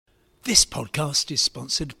This podcast is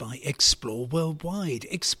sponsored by Explore Worldwide.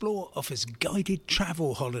 Explore offers guided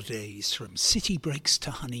travel holidays from city breaks to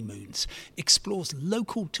honeymoons. Explore's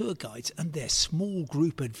local tour guides and their small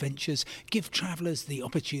group adventures give travellers the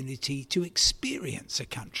opportunity to experience a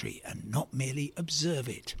country and not merely observe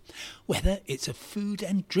it. Whether it's a food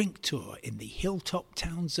and drink tour in the hilltop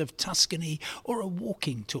towns of Tuscany or a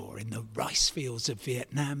walking tour in the rice fields of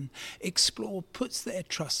Vietnam, Explore puts their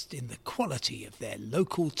trust in the quality of their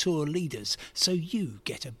local tour leaders so you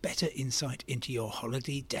get a better insight into your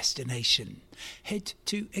holiday destination. Head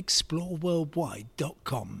to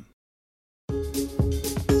exploreworldwide.com.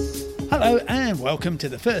 Hello and welcome to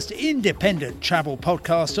the first independent travel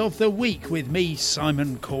podcast of the week with me,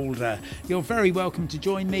 Simon Calder. You're very welcome to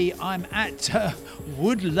join me. I'm at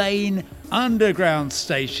Wood Lane Underground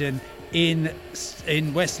Station in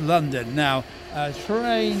West London. Now,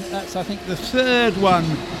 train, that's I think the third one,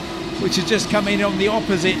 which has just come in on the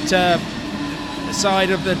opposite side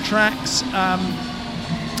of the tracks.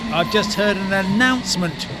 I've just heard an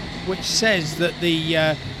announcement which says that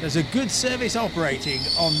there's a good service operating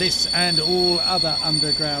on this and all other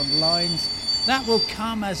underground lines. That will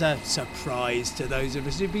come as a surprise to those of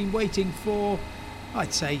us who've been waiting for,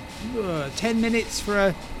 I'd say, 10 minutes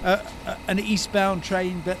for an eastbound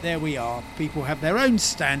train, but there we are. People have their own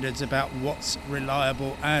standards about what's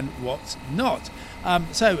reliable and what's not.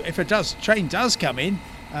 So if a train does come in,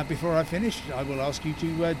 before I finish, I will ask you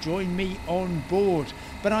to join me on board.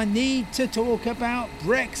 But I need to talk about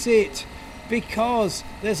Brexit because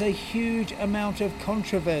there's a huge amount of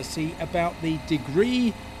controversy about the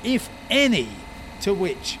degree, if any, to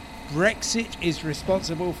which Brexit is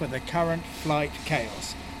responsible for the current flight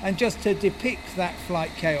chaos. And just to depict that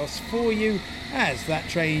flight chaos for you, as that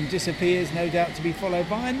train disappears, no doubt to be followed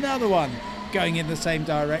by another one going in the same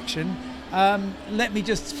direction, let me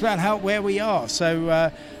just spell out where we are.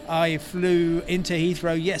 So I flew into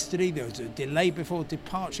Heathrow yesterday. There was a delay before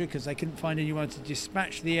departure because they couldn't find anyone to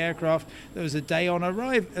dispatch the aircraft. There was a delay on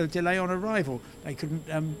arrival. They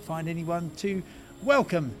couldn't find anyone to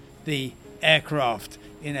welcome the aircraft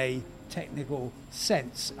in a technical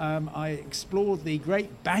sense. I explored the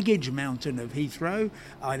great baggage mountain of Heathrow.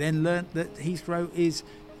 I then learnt that Heathrow is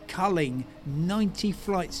culling 90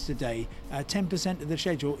 flights today, 10% of the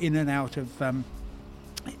schedule in and out of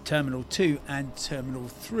Terminal 2 and Terminal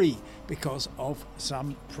 3 because of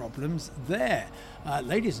some problems there.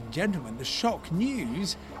 Ladies and gentlemen, the shock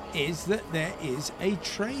news is that there is a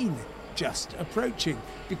train just approaching.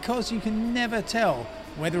 Because you can never tell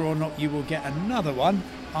whether or not you will get another one,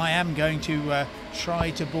 I am going to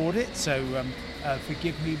try to board it, so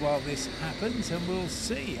forgive me while this happens and we'll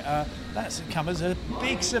see. That's come as a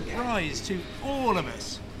big surprise to all of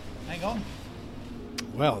us. Hang on.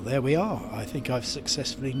 Well, there we are. I think I've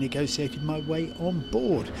successfully negotiated my way on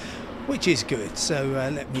board, which is good. So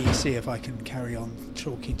let me see if I can carry on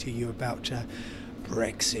talking to you about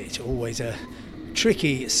Brexit. Always a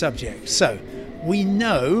tricky subject. So we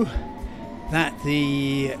know that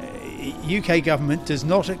the UK government does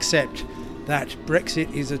not accept that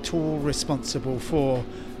Brexit is at all responsible for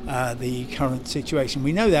the current situation.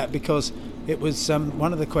 We know that because it was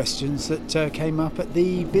one of the questions that came up at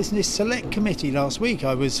the Business Select Committee last week.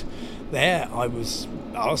 I was there. I was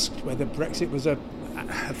asked whether Brexit was a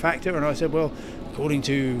factor, and I said, well, according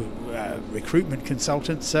to recruitment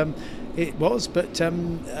consultants, it was, but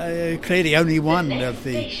clearly only one of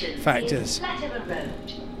the factors.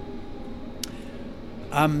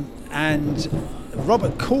 And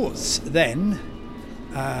Robert Courts then,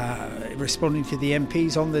 responding to the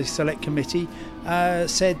MPs on the Select Committee,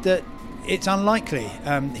 said that it's unlikely.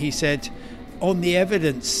 He said, on the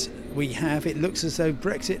evidence we have, it looks as though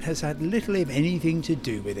Brexit has had little, if anything, to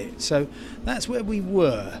do with it. So that's where we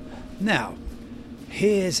were. Now,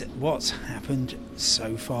 here's what's happened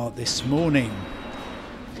so far this morning.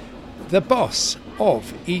 The boss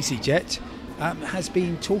of EasyJet has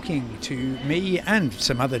been talking to me and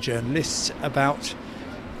some other journalists about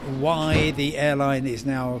why the airline is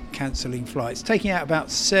now cancelling flights, taking out about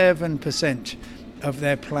 7% of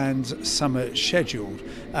their planned summer schedule,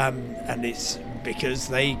 and it's because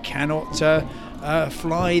they cannot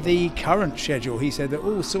fly the current schedule. He said that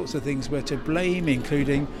all sorts of things were to blame,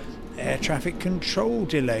 including air traffic control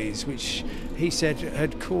delays, which he said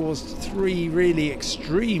had caused 3 really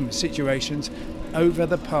extreme situations over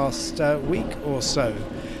the past week or so,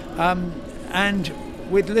 and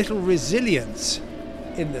with little resilience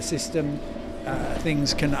in the system,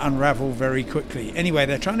 things can unravel very quickly. Anyway,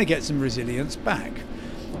 they're trying to get some resilience back,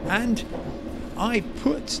 and I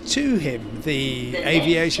put to him the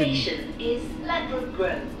aviation. Next station is Ladbroke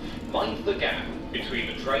Grove. Mind the gap between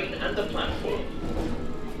the train and the platform.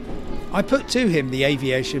 I put to him the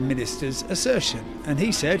aviation minister's assertion, and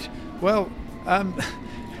he said, well,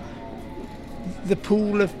 the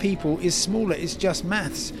pool of people is smaller, it's just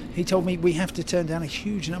maths. He told me we have to turn down a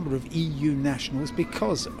huge number of EU nationals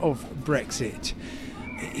because of Brexit.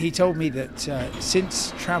 He told me that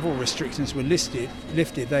since travel restrictions were lifted,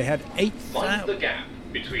 they had 8,000... Find the gap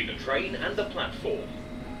between the train and the platform.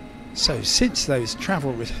 So since those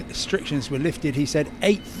travel restrictions were lifted, he said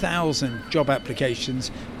 8,000 job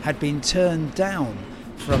applications had been turned down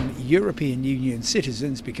from European Union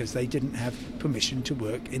citizens because they didn't have permission to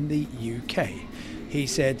work in the UK. He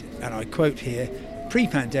said, and I quote here,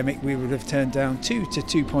 pre-pandemic we would have turned down 2 to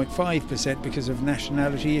 2.5% because of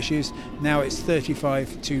nationality issues. Now it's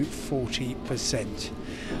 35 to 40%.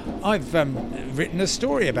 I've written a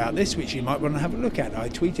story about this, which you might want to have a look at. I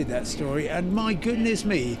tweeted that story, and my goodness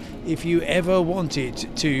me, if you ever wanted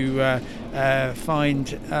to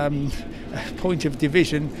find a point of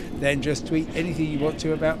division, then just tweet anything you want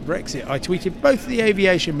to about Brexit. I tweeted both the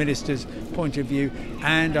aviation minister's point of view,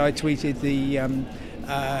 and I tweeted the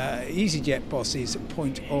EasyJet boss's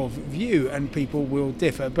point of view, and people will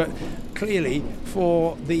differ. But clearly,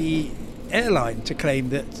 for the airline to claim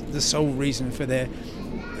that the sole reason for their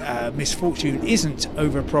misfortune isn't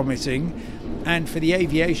over-promising, and for the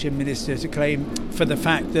aviation minister to claim for the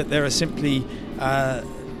fact that there are simply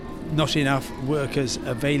not enough workers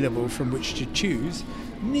available from which to choose,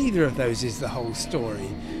 neither of those is the whole story.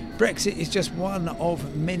 Brexit is just one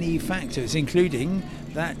of many factors, including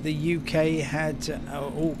that the UK had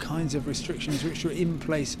all kinds of restrictions which were in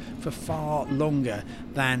place for far longer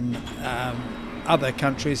than other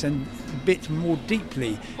countries, and a bit more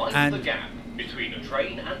deeply. Mind the gap between a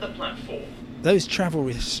train and the platform. Those travel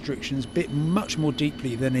restrictions bit much more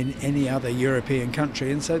deeply than in any other European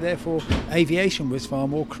country, and so therefore aviation was far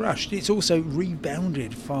more crushed. It's also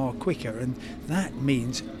rebounded far quicker, and that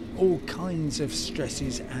means all kinds of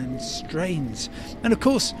stresses and strains. And of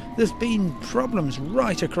course there's been problems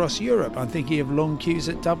right across Europe. I'm thinking of long queues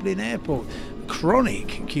at Dublin Airport,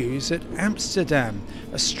 chronic queues at Amsterdam,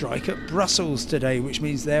 a strike at Brussels today, which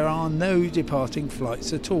means there are no departing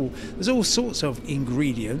flights at all. There's all sorts of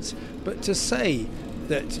ingredients, but to say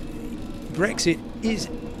that Brexit is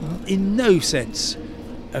in no sense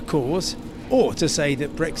a cause, or to say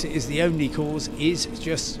that Brexit is the only cause, is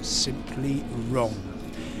just simply wrong.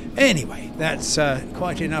 Anyway, that's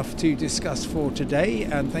quite enough to discuss for today,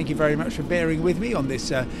 and thank you very much for bearing with me on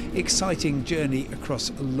this exciting journey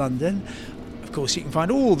across London. Of course, you can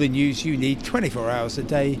find all the news you need 24 hours a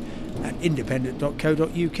day at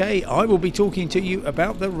independent.co.uk. I will be talking to you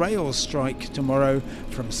about the rail strike tomorrow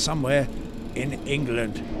from somewhere in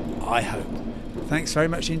England, I hope. Thanks very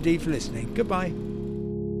much indeed for listening. Goodbye.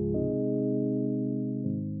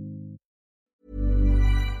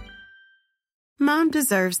 Mom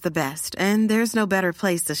deserves the best, and there's no better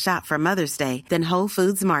place to shop for Mother's Day than Whole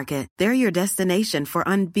Foods Market. They're your destination for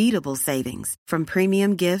unbeatable savings, from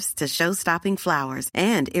premium gifts to show-stopping flowers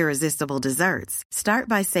and irresistible desserts. Start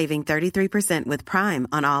by saving 33% with Prime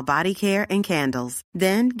on all body care and candles.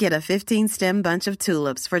 Then get a 15-stem bunch of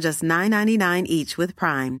tulips for just $9.99 each with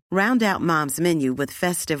Prime. Round out Mom's menu with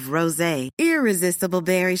festive rosé, irresistible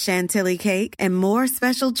berry chantilly cake, and more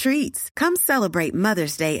special treats. Come celebrate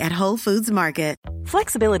Mother's Day at Whole Foods Market.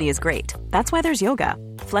 Flexibility is great. That's why there's yoga.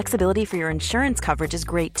 Flexibility for your insurance coverage is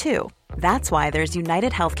great too. That's why there's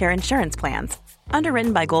United Healthcare Insurance Plans.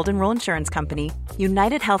 Underwritten by Golden Rule Insurance Company,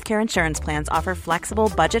 United Healthcare Insurance Plans offer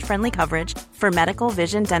flexible, budget-friendly coverage for medical,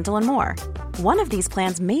 vision, dental, and more. One of these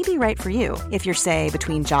plans may be right for you if you're, say,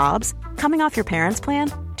 between jobs, coming off your parents'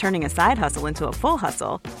 plan, turning a side hustle into a full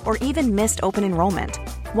hustle, or even missed open enrollment.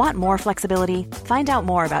 Want more flexibility? Find out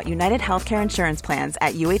more about United Healthcare Insurance Plans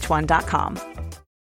at uh1.com.